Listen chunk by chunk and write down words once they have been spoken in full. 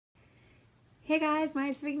Hey guys,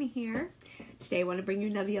 Maya Savigny here. Today I want to bring you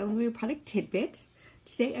another Young Living product tidbit.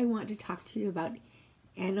 Today I want to talk to you about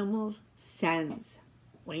Animal Scents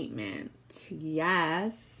Ointment.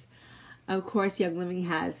 Yes, of course Young Living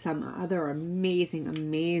has some other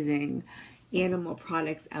amazing animal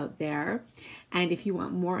products out there. And if you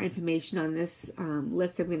want more information on this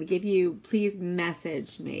list I'm going to give you, please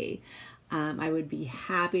message me. I would be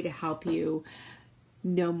happy to help you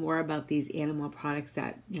know more about these animal products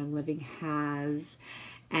that Young Living has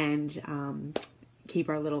and keep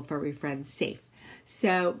our little furry friends safe.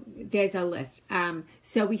 So there's a list.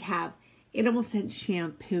 So we have animal scent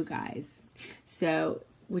shampoo, guys. So,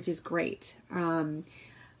 which is great.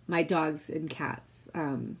 My dogs and cats,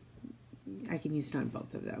 I can use it on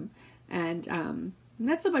both of them. And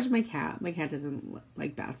not so much my cat. My cat doesn't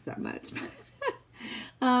like baths that much.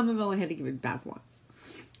 I've only had to give it a bath once.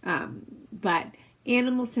 But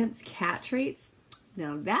Animal Scents cat treats,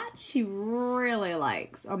 now that she really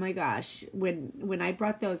likes. Oh my gosh, when I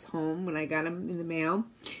brought those home, when I got them in the mail,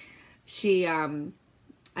 she I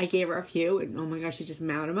gave her a few, and oh my gosh, she just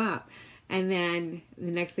mowed them up. And then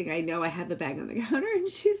the next thing I know, I had the bag on the counter, and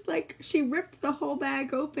she's like, she ripped the whole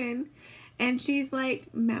bag open, and she's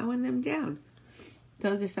like mowing them down.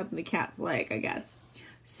 Those are something the cats like, I guess.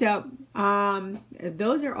 So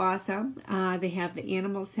those are awesome. They have the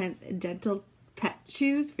Animal Scents dental pet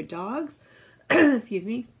chews for dogs. Excuse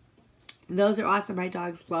me. Those are awesome. My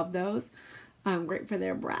dogs love those. Great for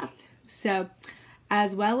their breath. So,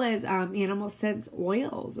 as well as Animal Scents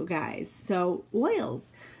oils, guys. So,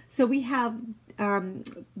 oils. So, we have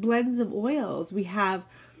blends of oils. We have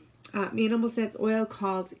Animal Scents oil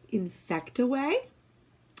called Infectaway.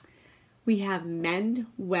 We have Mend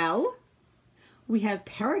Well. We have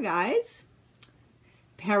Paraguise,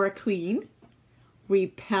 Paraclean,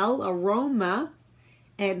 Repel Aroma,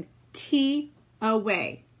 and Tea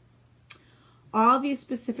Away. All these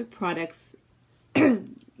specific products,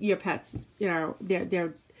 your pets,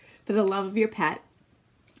 they're for the love of your pet.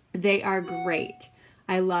 They are great.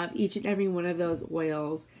 I love each and every one of those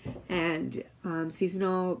oils, and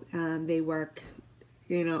seasonal. They work,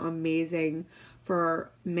 amazing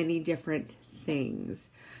for many different things.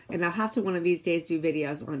 And I'll have to one of these days do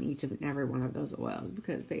videos on each and every one of those oils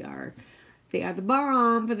because they are the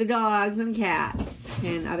bomb for the dogs and cats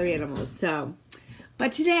and other animals. So,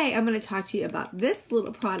 but today I'm going to talk to you about this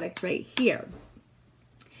little product right here.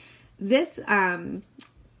 This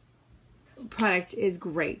product is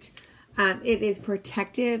great. It is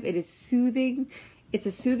protective. It is soothing. It's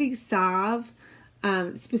a soothing salve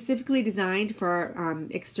specifically designed for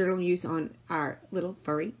external use on our little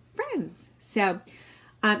furry friends. So,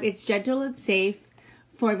 it's gentle and safe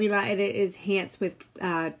formula. It is enhanced with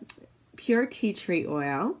pure tea tree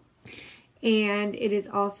oil, and it is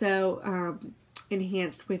also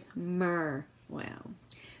enhanced with myrrh oil.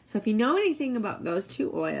 So if you know anything about those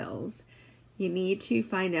two oils, you need to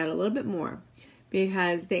find out a little bit more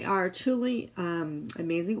because they are truly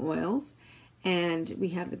amazing oils, and we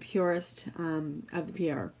have the purest of the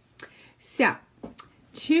pure. So,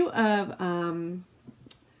 two of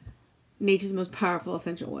nature's most powerful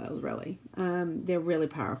essential oils, really. They're really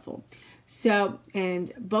powerful. So,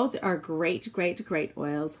 and both are great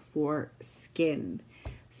oils for skin.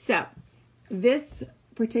 So, this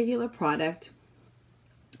particular product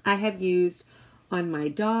I have used on my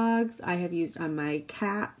dogs. I have used on my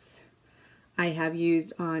cats. I have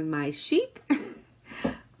used on my sheep, which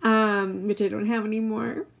I don't have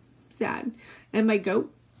anymore. Sad. And my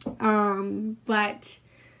goat. But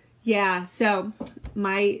yeah, so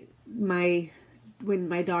when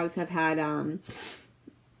my dogs have had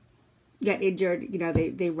get injured,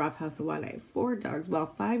 they roughhouse a lot. I have 4 dogs, well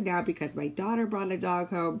 5 now because my daughter brought a dog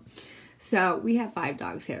home. So we have 5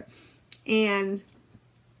 dogs here, and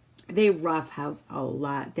they roughhouse a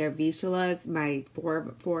lot. They're Vishulas, my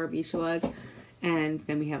four Vishulas, and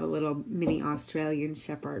then we have a little mini Australian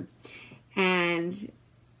Shepherd, and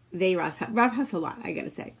they roughhouse a lot, I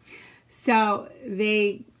gotta say. So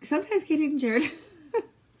they sometimes get injured.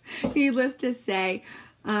 Needless to say,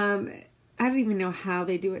 I don't even know how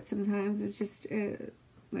they do it sometimes. It's just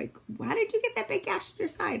like, why did you get that big gash on your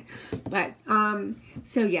side? But,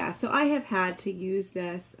 so yeah, so I have had to use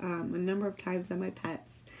this a number of times on my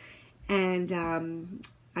pets. And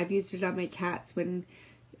I've used it on my cats when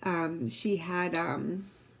she had, oh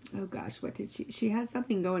gosh, what did she had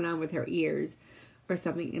something going on with her ears or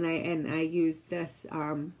something. And I used this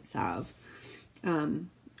salve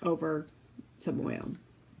over some oil.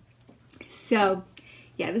 So,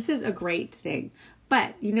 yeah, this is a great thing.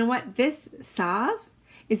 But you know what? This salve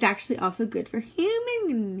is actually also good for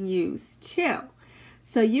human use too.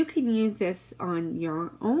 So you can use this on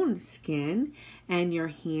your own skin and your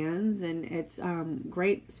hands, and it's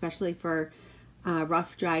great, especially for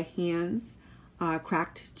rough, dry hands,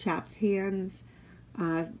 cracked, chapped hands,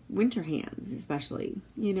 winter hands especially,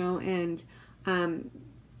 you know. And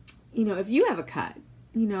you know, if you have a cut,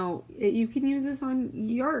 you know, you can use this on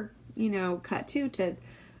your, you know, cut too,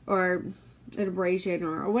 or an abrasion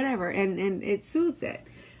or whatever, and it soothes it,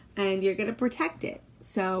 and you're going to protect it.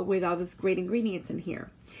 So with all this great ingredients in here.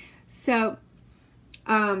 So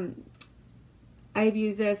I've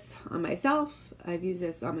used this on myself. I've used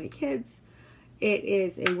this on my kids. It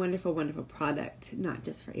is a wonderful, wonderful product, not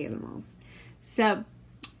just for animals. So,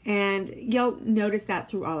 and you'll notice that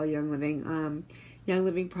through all Young Living. Young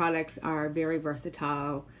Living products are very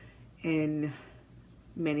versatile in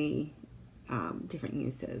many different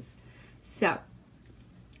uses. So,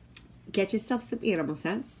 get yourself some animal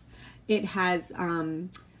scents. It has some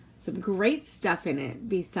great stuff in it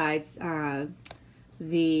besides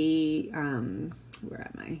the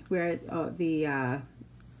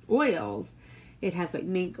oils. It has like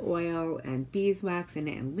mink oil and beeswax and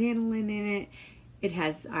lanolin in it. It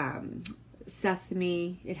has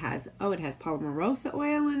sesame. It has polymerosa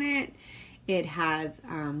oil in it. It has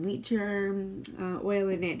wheat germ oil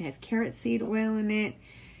in it. It has carrot seed oil in it.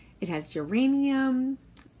 It has geranium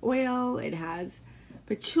oil. It has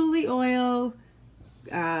patchouli oil,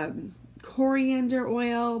 coriander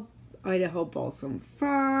oil, Idaho balsam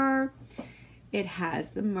fir. It has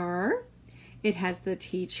the myrrh. It has the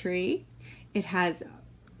tea tree. It has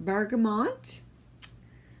bergamot.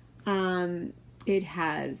 It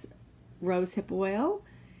has rosehip oil,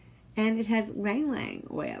 and it has ylang-ylang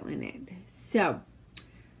oil in it. So,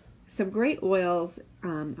 some great oils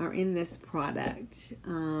are in this product,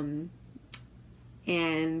 and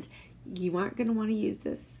you aren't going to want to use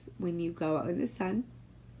this when you go out in the sun.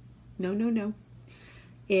 No, no, no.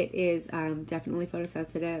 It is definitely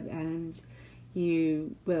photosensitive, and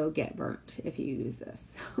you will get burnt if you use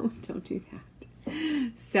this. So don't do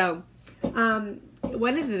that. So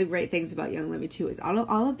one of the great things about Young Living too is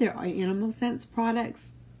all of their animal scents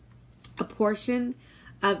products, a portion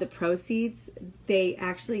of the proceeds, they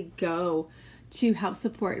actually go to help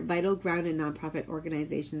support vital ground and nonprofit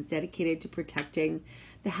organizations dedicated to protecting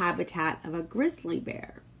the habitat of a grizzly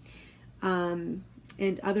bear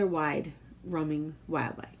and other wide roaming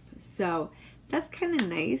wildlife. So that's kind of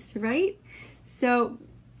nice, right? So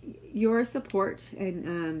your support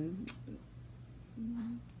and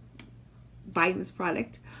buying this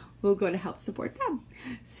product will go to help support them.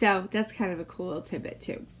 So that's kind of a cool little tidbit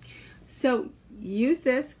too. So use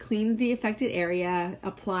this, clean the affected area,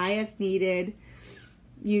 apply as needed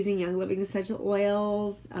using Young Living essential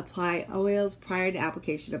oils. Apply oils prior to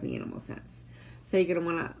application of the animal scents. So you're going to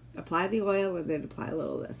want to apply the oil and then apply a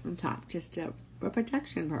little of this on top just for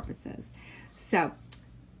protection purposes. So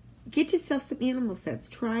get yourself some animal scents.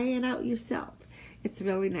 Try it out yourself. It's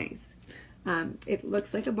really nice. It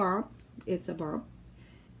looks like a bomb. It's a bomb.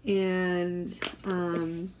 And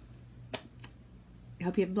I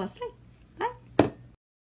hope you have a blessed day.